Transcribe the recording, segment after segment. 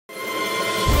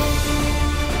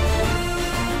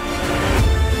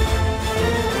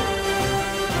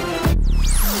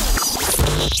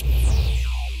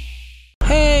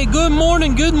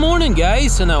good morning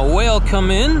guys, and welcome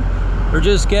in. We're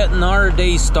just getting our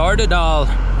day started.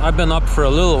 I've been up for a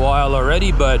little while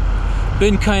already, but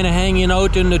been kind of hanging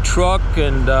out in the truck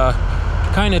and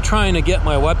kind of trying to get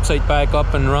my website back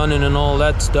up and running and all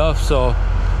that stuff. So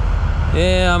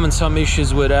yeah, I'm in some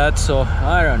issues with that, so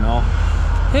I don't know.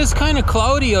 It's kind of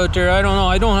cloudy out there. I don't know.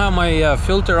 I don't have my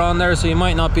filter on there, so you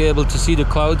might not be able to see the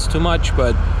clouds too much,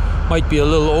 but might be a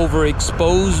little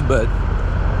overexposed, but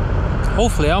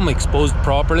hopefully I'm exposed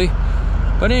properly.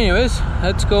 But anyways,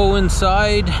 let's go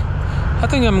inside. I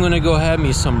think I'm gonna go have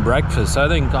me some breakfast. I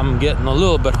think I'm getting a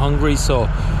little bit hungry, so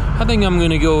I think I'm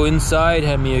gonna go inside,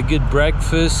 have me a good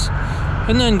breakfast,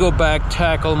 and then go back,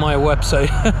 tackle my website.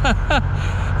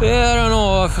 Yeah, I don't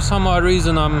know, for some odd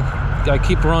reason I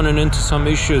keep running into some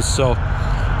issues, so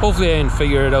hopefully I can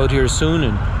figure it out here soon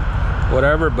and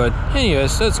whatever. But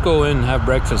anyways, let's go in and have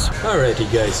breakfast.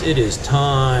 Alrighty guys, it is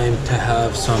time to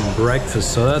have some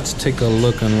breakfast, so let's take a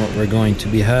look on what we're going to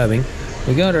be having.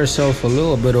 We got ourselves a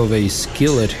little bit of a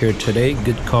skillet here today,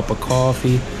 good cup of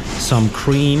coffee, some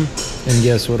cream, and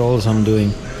guess what else I'm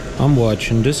doing? I'm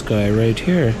watching this guy right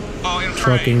here,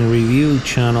 trucking review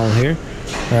channel here,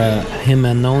 him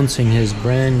announcing his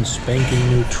brand spanking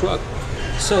new truck.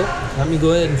 So let me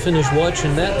go ahead and finish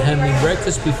watching that, have me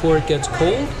breakfast before it gets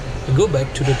cold, and go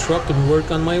back to the truck and work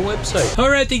on my website.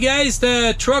 Alrighty guys,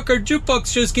 the trucker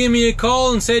Jukebox just gave me a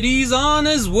call and said he's on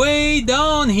his way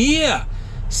down here.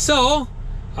 So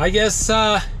I guess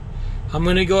I'm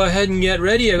gonna go ahead and get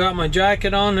ready. I got my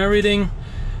jacket on and everything,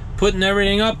 putting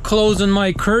everything up, closing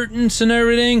my curtains and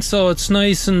everything, so it's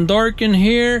nice and dark in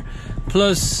here.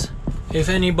 Plus, if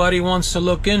anybody wants to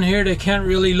look in here, they can't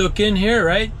really look in here,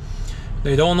 right?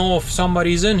 They don't know if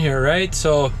somebody's in here, right?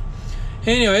 So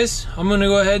anyways, I'm gonna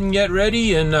go ahead and get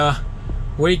ready and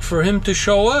wait for him to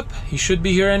show up. He should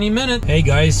be here any minute. Hey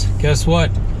guys, guess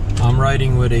what? I'm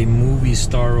riding with a movie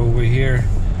star over here.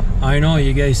 I know,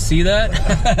 you guys see that?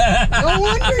 No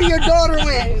wonder your daughter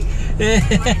went.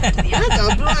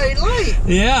 That's a bright light.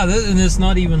 Yeah, and it's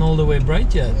not even all the way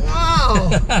bright yet.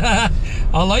 Wow.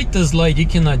 I like this light. You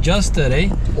can adjust it, eh?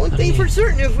 One thing for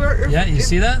certain, if we're... Yeah, you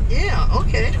see that? Yeah,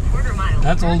 okay. Quarter mile.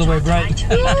 That's all the way bright.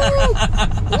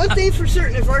 One thing for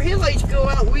certain, if our headlights go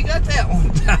out, we got that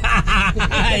one.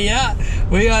 Yeah,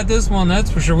 we got this one, that's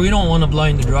for sure. We don't want to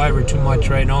blind the driver too much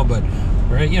right now, but,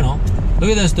 right, you know. Look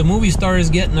at this, the movie star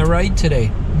is getting a ride today.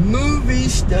 Movie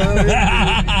star. Movie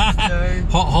star.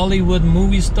 Hollywood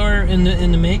movie star in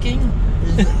the making?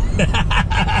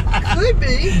 Could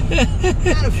be.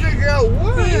 Trying to figure out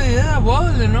why. Yeah,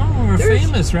 well, you know, we're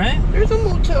famous, right? There's a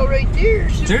motel right there.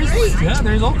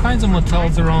 There's all kinds of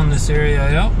motels around this area,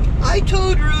 yeah. I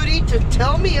told Rudy to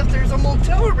tell me if there's a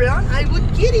motel around, I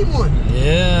would get him one.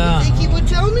 Yeah. You think he would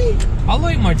tell me? I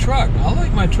like my truck,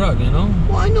 you know.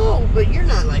 Well, I know, but you're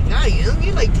not like I am.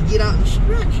 You like to get out and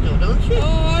stretch, though, don't you?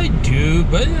 Oh, I do,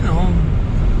 but you know,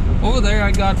 over there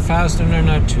I got fast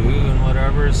internet too and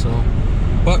whatever, so.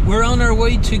 But we're on our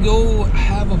way to go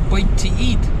have a bite to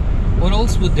eat. What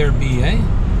else would there be,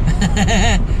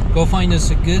 eh? Go find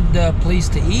us a good place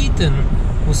to eat and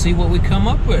we'll see what we come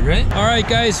up with, right? Alright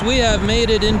guys, we have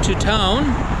made it into town.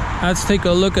 Let's take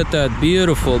a look at that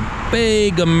beautiful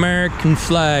big American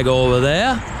flag over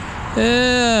there.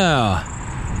 Yeah.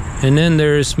 And then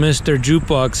there's Mr.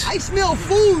 Jukebox. I smell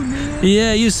food, man.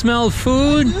 Yeah, you smell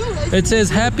food? It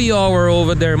says happy hour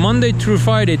over there, Monday through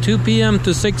Friday, 2 p.m.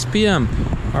 to 6 p.m.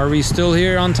 Are we still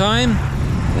here on time?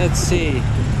 Let's see.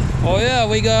 Oh yeah,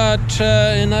 we got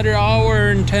another hour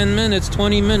and 10 minutes,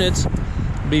 20 minutes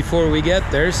before we get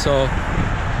there, so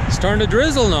it's starting to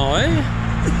drizzle now, eh?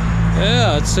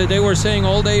 Yeah, they were saying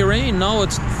all day rain, now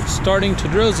it's starting to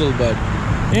drizzle, but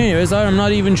anyways, I'm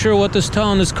not even sure what this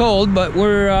town is called, but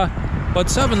we're about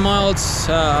 7 miles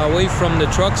away from the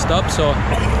truck stop, so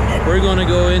we're gonna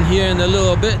go in here in a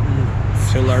little bit and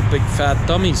fill our big fat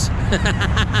tummies.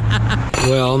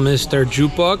 Well, Mr.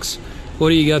 Jukebox, what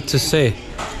do you got to say?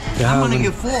 I'm gonna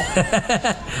get full.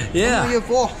 Yeah. I'm gonna get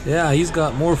full. Yeah, he's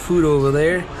got more food over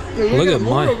there. Yeah, look at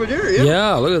mine over there.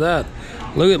 Yeah, look at that.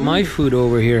 Look at my food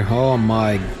over here. Oh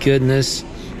my goodness.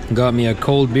 Got me a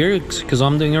cold beer because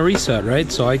I'm doing a reset,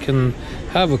 right? So I can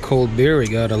have a cold beer. We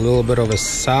got a little bit of a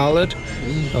salad.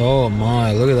 Oh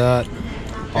my, look at that.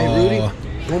 Hey, Rudy,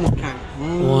 one more time.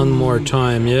 One more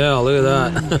time. Yeah, look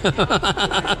at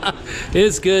that.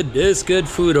 It's good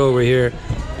food over here.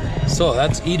 So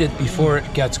let's eat it before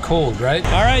it gets cold, right?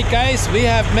 All right, guys, we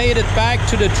have made it back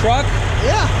to the truck.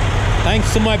 Yeah.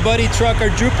 Thanks to my buddy Trucker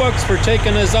Jukebox for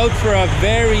taking us out for a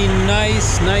very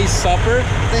nice supper.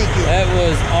 Thank you. That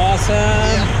was awesome.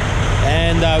 Yeah.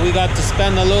 And we got to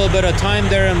spend a little bit of time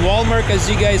there in Walmart, as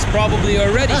you guys probably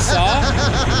already saw.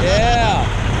 Yeah.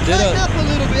 Tighten up a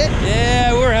little bit.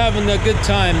 Yeah, we're having a good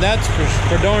time. That's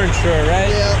for darn sure, right?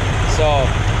 Yeah. So,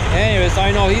 anyways,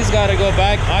 I know he's got to go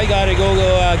back. I got to go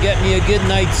get me a good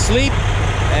night's sleep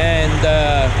and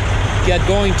get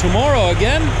going tomorrow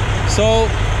again. So,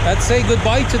 let's say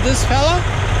goodbye to this fella.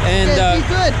 And be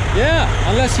good. Yeah,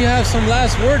 unless you have some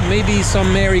last word, maybe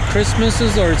some Merry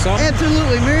Christmases or something.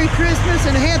 Absolutely. Merry Christmas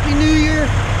and a Happy New Year.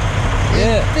 And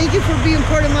Yeah. thank you for being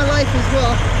part of my life as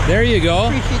well. There you go.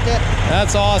 Appreciate that.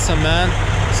 That's awesome, man.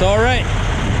 So, all right.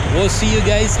 We'll see you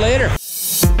guys later.